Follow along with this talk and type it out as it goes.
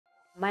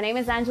My name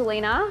is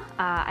Angelina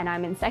and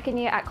I'm in second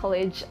year at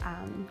college,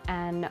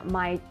 and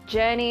my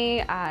journey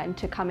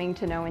into coming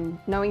to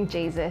knowing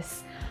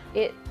Jesus,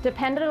 it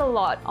depended a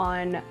lot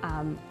on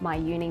my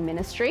uni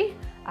ministry,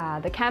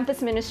 the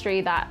campus ministry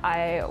that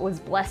I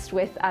was blessed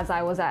with as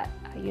I was at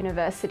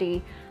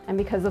university, and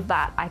because of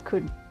that I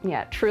could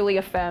truly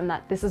affirm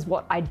that this is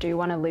what I do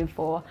want to live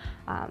for,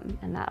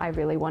 and that I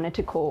really wanted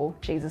to call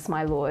Jesus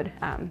my Lord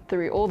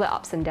through all the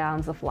ups and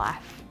downs of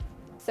life.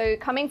 So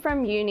coming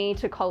from uni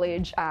to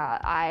college,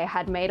 I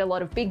had made a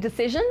lot of big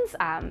decisions.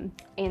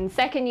 In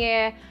second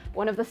year,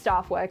 one of the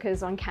staff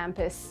workers on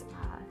campus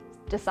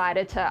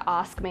decided to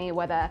ask me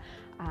whether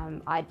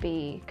I'd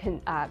be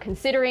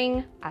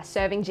considering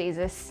serving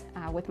Jesus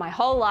with my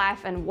whole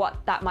life and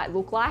what that might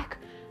look like,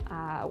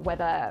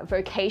 whether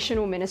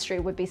vocational ministry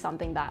would be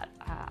something that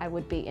I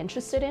would be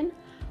interested in.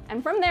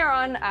 And from there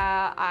on,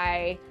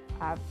 I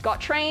got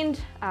trained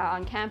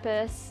on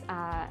campus,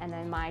 and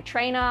then my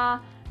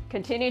trainer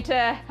continued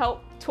to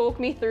help talk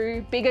me through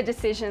bigger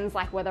decisions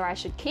like whether I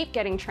should keep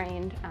getting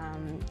trained,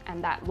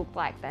 and that looked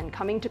like then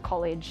coming to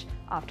college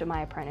after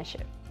my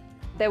apprenticeship.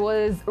 There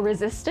was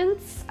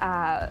resistance,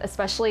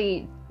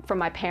 especially from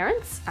my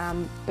parents,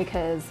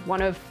 because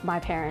one of my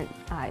parents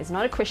is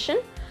not a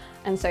Christian,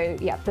 and so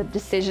the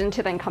decision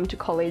to then come to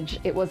college,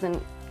 it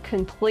wasn't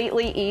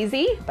completely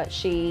easy, but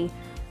she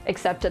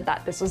accepted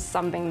that this was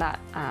something that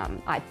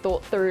I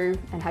thought through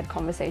and had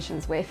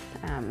conversations with,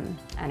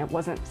 and it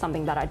wasn't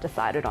something that I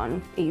decided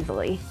on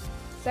easily.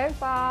 So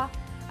far,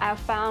 I've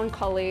found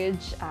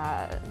college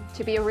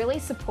to be a really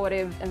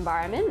supportive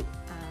environment.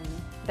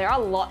 There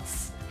are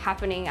lots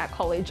happening at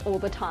college all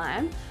the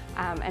time,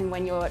 and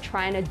when you're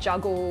trying to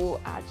juggle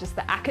just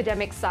the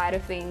academic side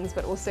of things,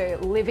 but also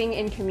living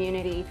in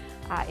community,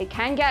 it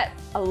can get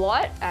a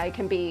lot. It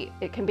can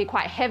be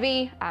quite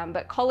heavy,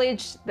 but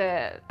college,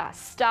 the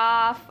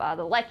staff,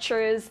 the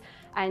lecturers,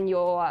 and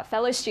your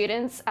fellow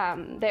students,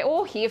 they're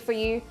all here for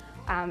you,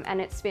 and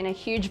it's been a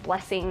huge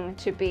blessing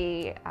to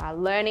be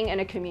learning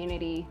in a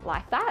community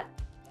like that.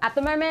 At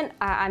the moment,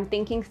 I'm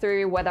thinking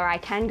through whether I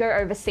can go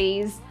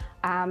overseas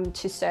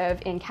to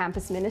serve in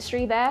campus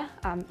ministry there,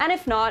 and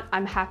if not,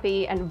 I'm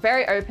happy and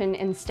very open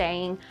in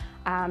staying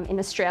in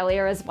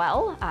Australia as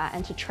well,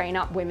 and to train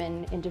up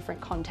women in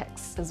different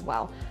contexts as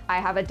well. I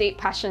have a deep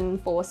passion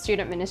for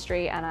student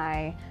ministry, and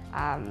I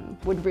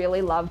would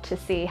really love to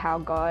see how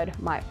God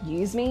might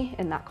use me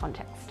in that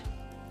context.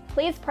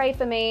 Please pray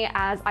for me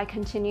as I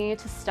continue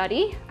to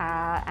study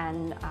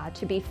and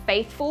to be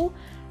faithful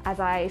as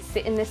I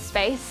sit in this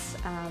space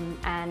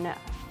and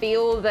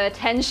feel the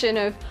tension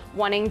of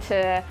wanting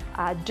to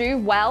do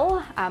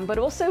well, but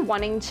also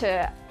wanting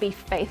to be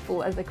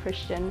faithful as a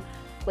Christian.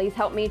 Please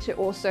help me to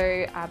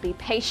also be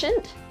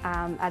patient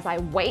as I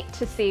wait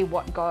to see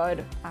what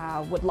God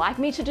would like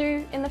me to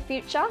do in the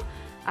future,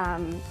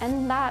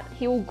 and that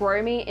He will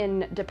grow me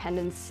in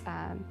dependence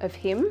of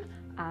Him,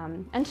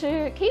 and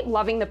to keep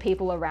loving the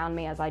people around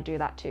me as I do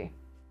that too.